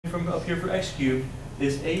from up here for x cubed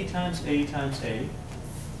is a times a times a.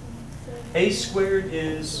 A squared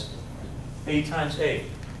is a times a.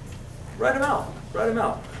 Write them out. Write them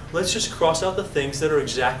out. Let's just cross out the things that are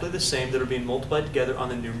exactly the same that are being multiplied together on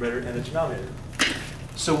the numerator and the denominator.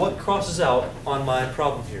 So what crosses out on my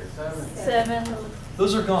problem here? 7.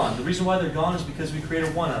 Those are gone. The reason why they're gone is because we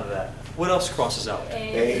created 1 out of that. What else crosses out?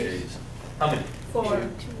 8. How many? 4.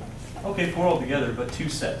 Okay, 4 altogether, but 2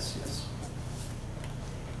 sets. Yes.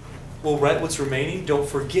 We'll write what's remaining. Don't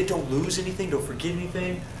forget, don't lose anything, don't forget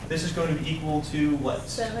anything. This is going to be equal to what?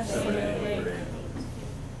 7, 8.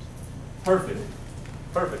 Perfect.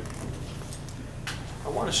 Perfect. I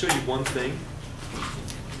want to show you one thing.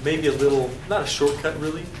 Maybe a little, not a shortcut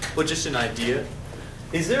really, but just an idea.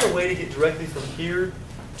 Is there a way to get directly from here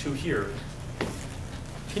to here?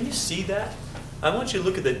 Can you see that? I want you to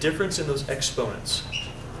look at the difference in those exponents.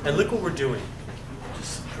 And look what we're doing.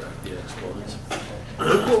 Just subtract the exponents.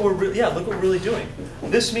 Look what we're really doing.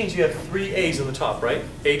 This means you have 3 a's on the top, right?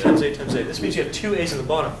 A times a times a. This means you have 2 a's on the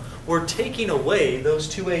bottom. We're taking away those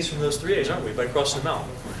 2 a's from those 3 a's, aren't we, by crossing them out?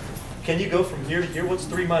 Can you go from here to here? What's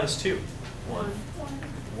 3 minus 2? 1.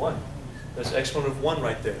 1. That's an exponent of 1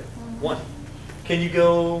 right there. 1. Can you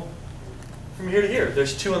go from here to here?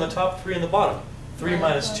 There's 2 on the top, 3 on the bottom. 3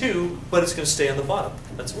 minus 2, but it's going to stay on the bottom.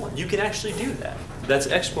 That's 1. You can actually do that. That's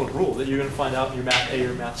an exponent rule that you're going to find out in your Math A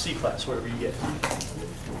or Math C class, whatever you get.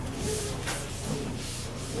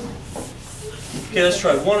 Okay, let's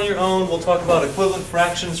try one on your own. We'll talk about equivalent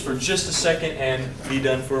fractions for just a second and be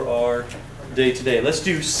done for our day today. Let's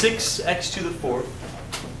do 6x to the 4th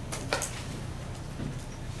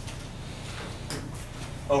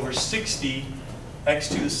over 60x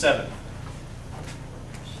to the 7th.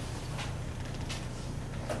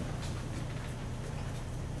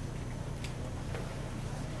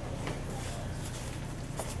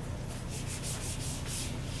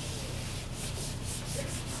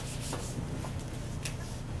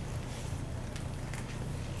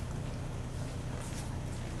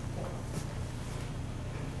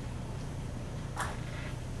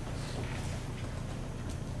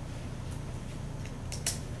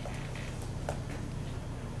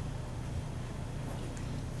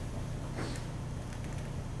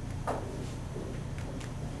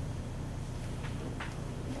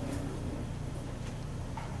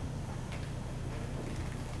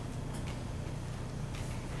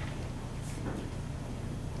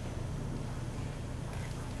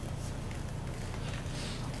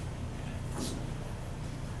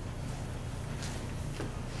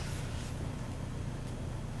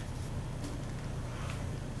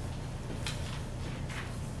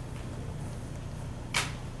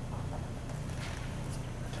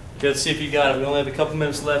 Okay, let's see if you got it. We only have a couple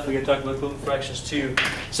minutes left. We're going to talk about equivalent fractions too.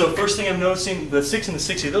 So first thing I'm noticing, the 6 and the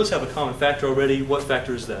 60, those have a common factor already. What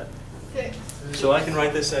factor is that? 6. So I can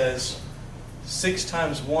write this as 6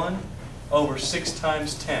 times 1 over 6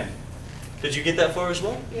 times 10. Did you get that far as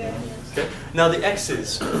well? Yeah. Okay. Now the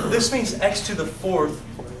x's. This means x to the 4th,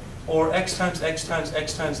 or x times x times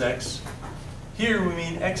x times x. Here we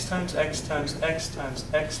mean x times x times x times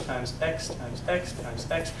x times x times x times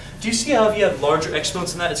x. Do you see how if you have larger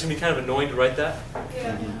exponents than that, it's going to be kind of annoying to write that?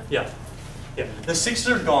 Yeah. Yeah. The 6's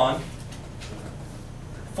are gone.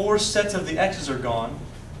 4 sets of the x's are gone.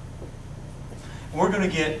 We're going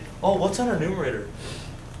to get, oh, what's on our numerator?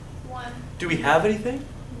 1. Do we have anything?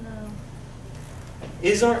 No.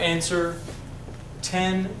 Is our answer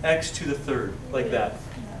 10x to the 3rd, like that?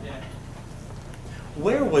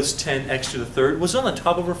 Where was 10x to the 3rd? Was it on the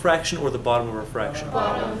top of a fraction or the bottom of a fraction?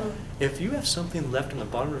 Bottom. If you have something left on the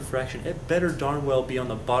bottom of a fraction, it better darn well be on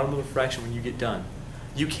the bottom of a fraction when you get done.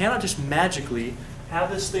 You cannot just magically have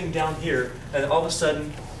this thing down here and all of a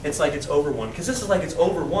sudden it's like it's over 1. Because this is like it's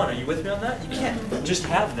over 1. Are you with me on that? You can't just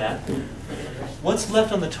have that. What's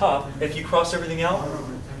left on the top if you cross everything out?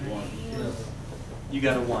 1. You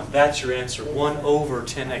got a 1. That's your answer. 1 over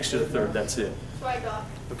 10x to the 3rd. That's it. That's what I got.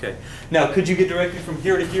 Okay. Now, could you get directly from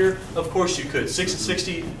here to here? Of course you could. 6 and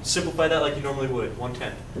 60, simplify that like you normally would.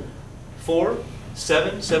 1/10. 4,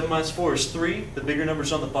 7. 7 minus 4 is 3. The bigger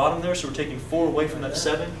number's on the bottom there, so we're taking 4 away from that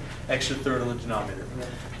 7. Extra 3rd on the denominator.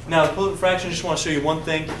 Now, equivalent fractions, I just want to show you one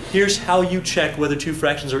thing. Here's how you check whether two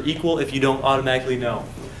fractions are equal if you don't automatically know.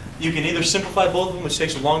 You can either simplify both of them, which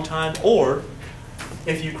takes a long time, or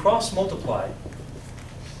if you cross multiply,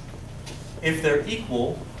 if they're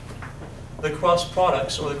equal, the cross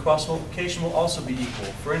products or the cross multiplication will also be equal.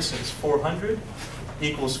 For instance, 400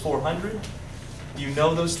 equals 400. You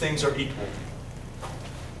know those things are equal.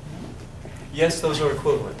 Yes, those are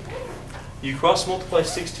equivalent. You cross multiply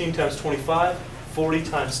 16 times 25. 40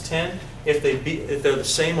 times 10. If they're the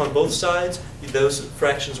same on both sides, those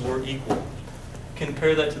fractions were equal.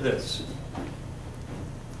 Compare that to this.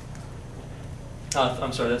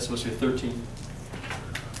 I'm sorry, that's supposed to be 13.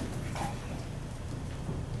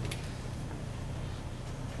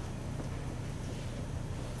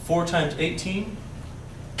 Four times 18.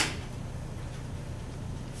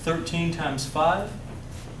 13 times 5.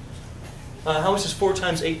 How much is 4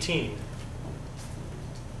 times 18?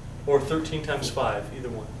 Or 13 times 5, either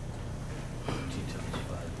one. 13 times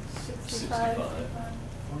 5. 65.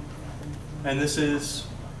 And this is,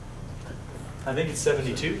 I think it's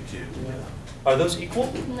 72. 72. Are those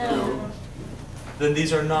equal? No. Then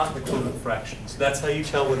these are not equivalent fractions. That's how you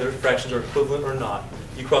tell whether fractions are equivalent or not.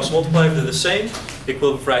 You cross multiply if they're the same,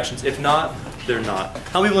 equivalent fractions. If not, they're not.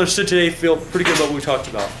 How many people understood today feel pretty good about what we talked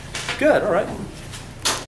about? Good, all right.